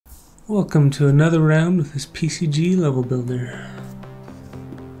Welcome to another round with this PCG level builder.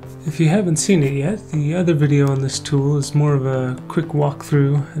 If you haven't seen it yet, the other video on this tool is more of a quick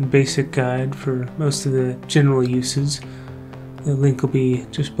walkthrough and basic guide for most of the general uses. The link will be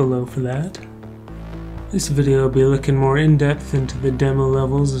just below for that. This video will be looking more in-depth into the demo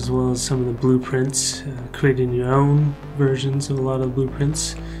levels as well as some of the blueprints, creating your own versions of a lot of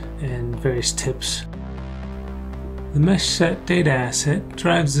blueprints, and various tips. The mesh set data asset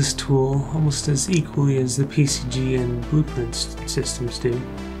drives this tool almost as equally as the PCG and blueprint systems do.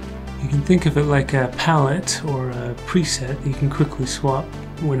 You can think of it like a palette or a preset that you can quickly swap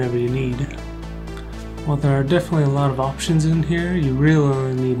whenever you need. While there are definitely a lot of options in here, you really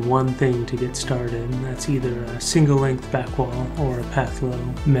only need one thing to get started, and that's either a single length backwall or a path-low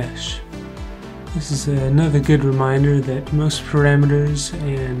mesh. This is another good reminder that most parameters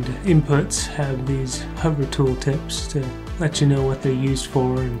and inputs have these hover tool tips to let you know what they're used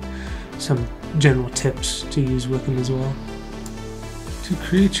for and some general tips to use with them as well. To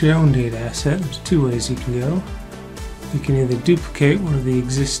create your own data asset, there's two ways you can go. You can either duplicate one of the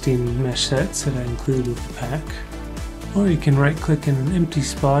existing mesh sets that I include with the pack, or you can right click in an empty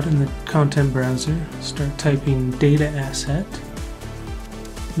spot in the content browser, start typing data asset.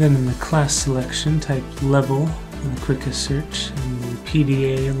 Then in the class selection, type level in the quickest search, and the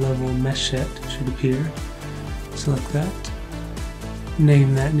PDA level mesh set should appear. Select that.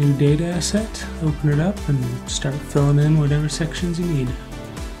 Name that new data asset, open it up, and start filling in whatever sections you need.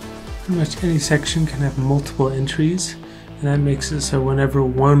 Pretty much any section can have multiple entries, and that makes it so whenever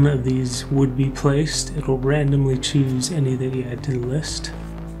one of these would be placed, it'll randomly choose any that you add to the list.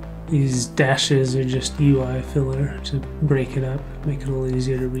 These dashes are just UI filler to break it up, make it a little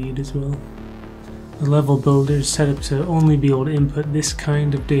easier to read as well. The level builder is set up to only be able to input this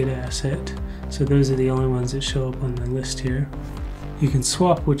kind of data asset, so those are the only ones that show up on the list here. You can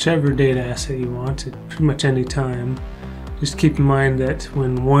swap whichever data asset you want at pretty much any time. Just keep in mind that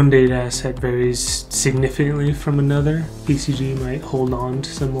when one data asset varies significantly from another, PCG might hold on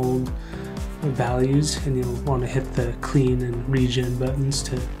to some old values, and you'll want to hit the clean and regen buttons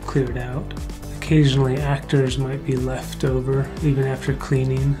to clear it out. Occasionally actors might be left over even after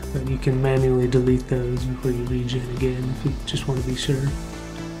cleaning, but you can manually delete those before you regen again if you just want to be sure.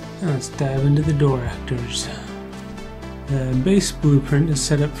 Now let's dive into the door actors. The base blueprint is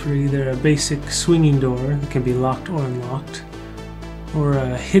set up for either a basic swinging door that can be locked or unlocked, or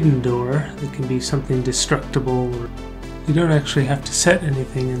a hidden door that can be something destructible. Or you don't actually have to set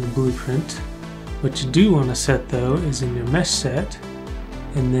anything in the blueprint. What you do want to set though is in your mesh set,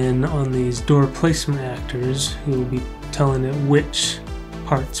 and then on these door placement actors you will be telling it which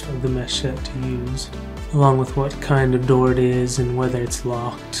parts of the mesh set to use, along with what kind of door it is and whether it's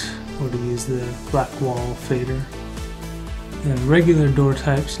locked, or to use the black wall fader. The regular door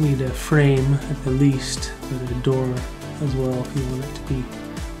types need a frame at the least, but a door as well if you want it to be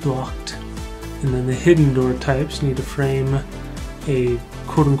blocked. And then the hidden door types need a frame, a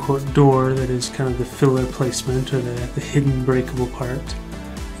quote-unquote door that is kind of the filler placement or the hidden breakable part,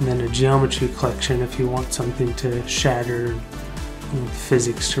 and then a geometry collection if you want something to shatter and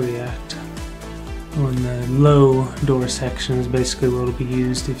physics to react. On the low door section is basically what will be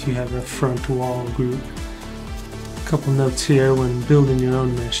used if you have a front wall group. A couple notes here when building your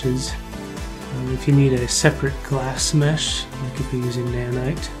own meshes. If you need a separate glass mesh, you could be using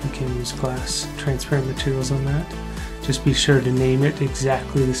Nanite. You can use glass transparent materials on that. Just be sure to name it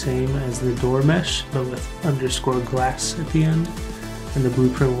exactly the same as the door mesh, but with underscore glass at the end, and the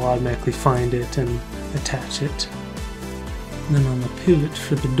blueprint will automatically find it and attach it. And then on the pivot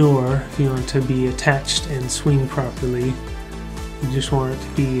for the door, if you want it to be attached and swing properly, you just want it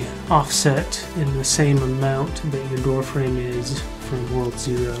to be offset in the same amount that your door frame is from world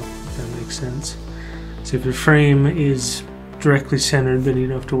 0. That makes sense. So if your frame is directly centered, then you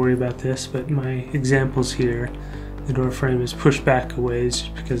don't have to worry about this, but my examples here, the door frame is pushed back a ways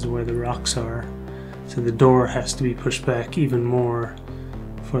just because of where the rocks are. So the door has to be pushed back even more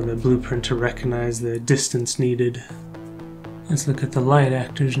for the blueprint to recognize the distance needed. Let's look at the light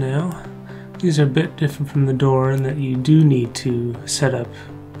actors now. These are a bit different from the door in that you do need to set up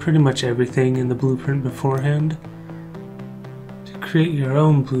pretty much everything in the blueprint beforehand. Create your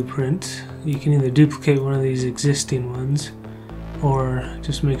own blueprint, you can either duplicate one of these existing ones, or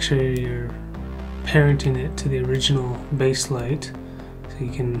just make sure you're parenting it to the original base light. So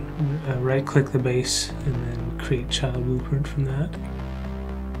you can right click the base and then create child blueprint from that.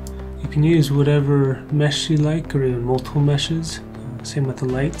 You can use whatever mesh you like, or even multiple meshes. Same with the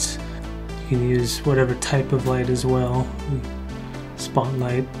lights. You can use whatever type of light as well.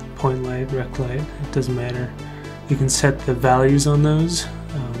 Spotlight, point light, rec light, it doesn't matter. You can set the values on those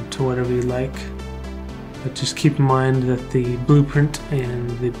to to whatever you like. But just keep in mind that the blueprint and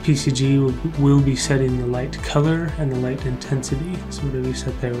the PCG will be setting the light color and the light intensity, so whatever you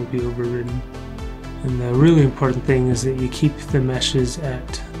set there will be overridden. And the really important thing is that you keep the meshes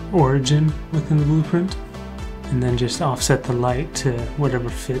at origin within the blueprint, and then just offset the light to whatever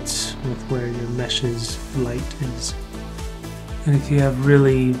fits with where your mesh's light is. And if you have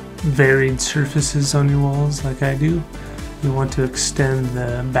really varied surfaces on your walls like I do, you want to extend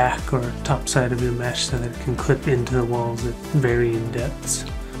the back or top side of your mesh so that it can clip into the walls at varying depths.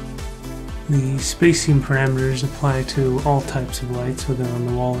 The spacing parameters apply to all types of lights, whether on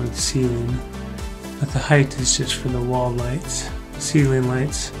the wall or the ceiling, but the height is just for the wall lights. Ceiling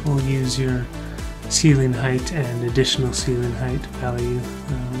lights will use your ceiling height and additional ceiling height value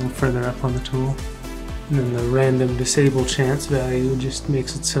a little further up on the tool. And then the random disable chance value just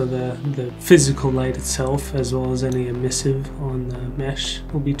makes it so the physical light itself, as well as any emissive on the mesh,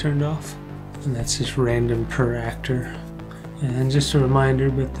 will be turned off. And that's just random per actor. And just a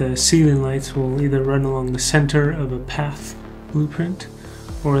reminder, but the ceiling lights will either run along the center of a path blueprint,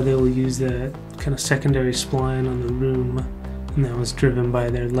 or they will use the kind of secondary spline on the room, and that was driven by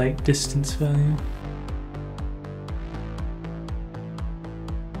their light distance value.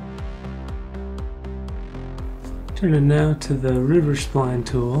 Turning now to the river spline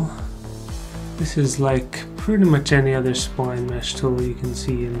tool. This is like pretty much any other spline mesh tool you can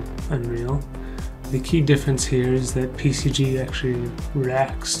see in Unreal. The key difference here is that PCG actually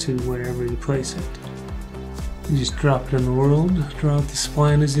reacts to wherever you place it. You just drop it in the world, draw out the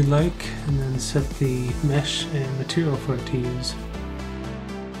spline as you like, and then set the mesh and material for it to use.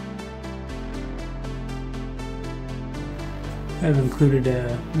 I've included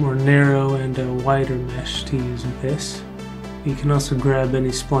a more narrow and a wider mesh to use with this. You can also grab any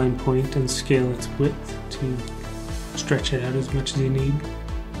spline point and scale its width to stretch it out as much as you need.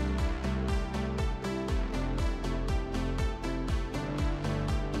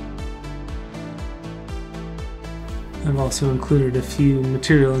 I've also included a few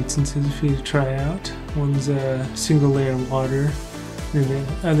material instances for you to try out. One's a single layer water, and the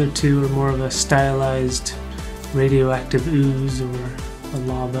other two are more of a stylized radioactive ooze or a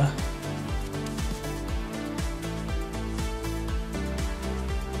lava.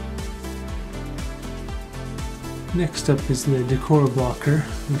 Next up is the Decor Blocker,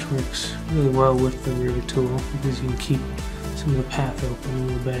 which works really well with the river tool because you can keep some of the path open a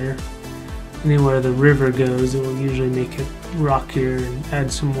little better. Anywhere the river goes, it will usually make it rockier and add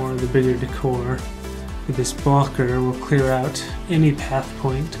some more of the bigger decor. But this blocker will clear out any path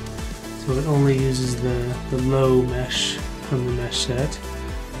point, so it only uses the low mesh from the mesh set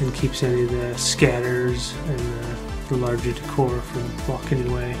and keeps any of the scatters and the larger decor from blocking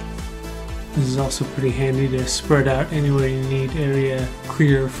away. This is also pretty handy to spread out anywhere you need area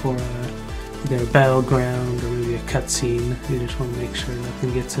clear for either a battleground or maybe a cutscene. You just want to make sure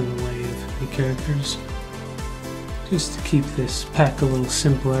nothing gets in the way of any characters. Just to keep this pack a little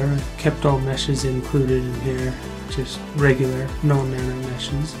simpler, I kept all meshes included in here, just regular non-nanite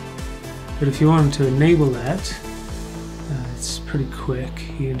meshes. But if you wanted to enable that, it's pretty quick.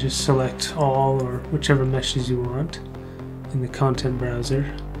 You can just select all or whichever meshes you want in the content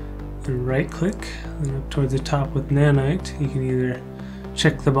browser and right click, and up towards the top with Nanite you can either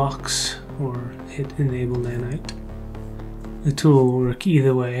check the box or hit enable Nanite. The tool will work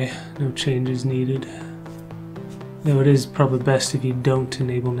either way, no changes needed. Though it is probably best if you don't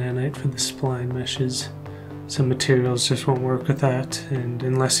enable Nanite for the spline meshes. Some materials just won't work with that, and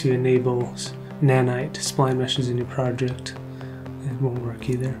unless you enable Nanite spline meshes in your project, it won't work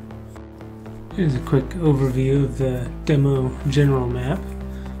either. Here's a quick overview of the demo general map,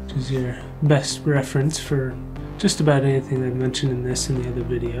 which is your best reference for just about anything I've mentioned in this and the other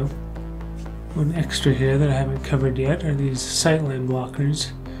video. One extra here that I haven't covered yet are these sightline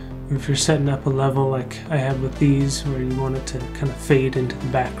blockers. If you're setting up a level like I have with these, where you want it to kind of fade into the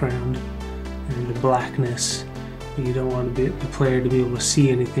background and into blackness, but you don't want the player to be able to see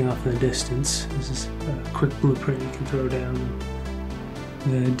anything off in the distance, this is a quick blueprint you can throw down.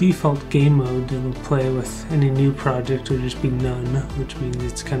 The default game mode that will play with any new project will just be none, which means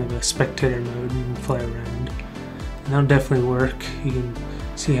it's kind of a spectator mode. You can fly around. And that'll definitely work. You can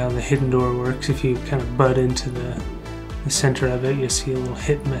see how the hidden door works. If you kind of butt into the center of it, you'll see a little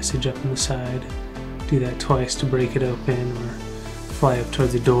hit message up on the side. Do that twice to break it open, or fly up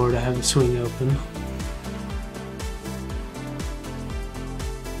towards the door to have it swing open.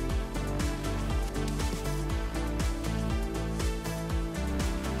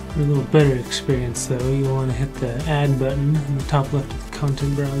 For a little better experience though, you'll want to hit the add button in the top left of the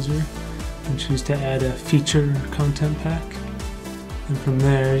content browser and choose to add a feature or content pack. And from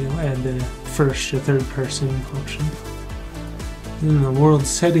there, you'll add the first or third person option. Then in the World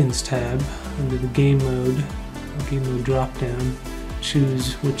Settings tab, under the Game Mode drop down,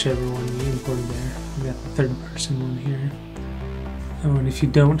 choose whichever one you imported there. We got the third person one here. And if you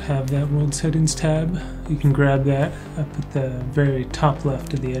don't have that World Settings tab, you can grab that up at the very top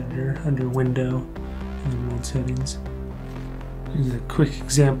left of the editor under Window and World Settings. Here's a quick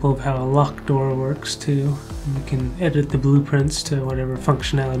example of how a lock door works too. You can edit the blueprints to whatever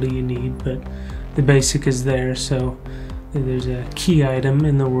functionality you need, but the basic is there, so there's a key item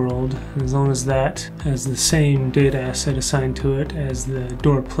in the world, and as long as that has the same data asset assigned to it as the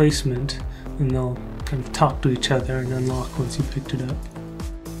door placement, then they'll kind of talk to each other and unlock once you picked it up.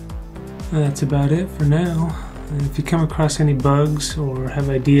 And that's about it for now. And if you come across any bugs or have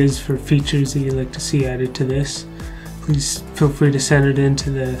ideas for features that you'd like to see added to this, please feel free to send it into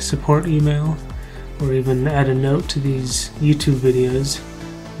the support email, or even add a note to these YouTube videos.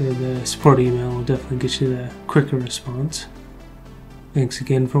 The support email will definitely get you the quicker response. Thanks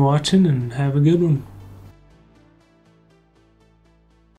again for watching, and have a good one.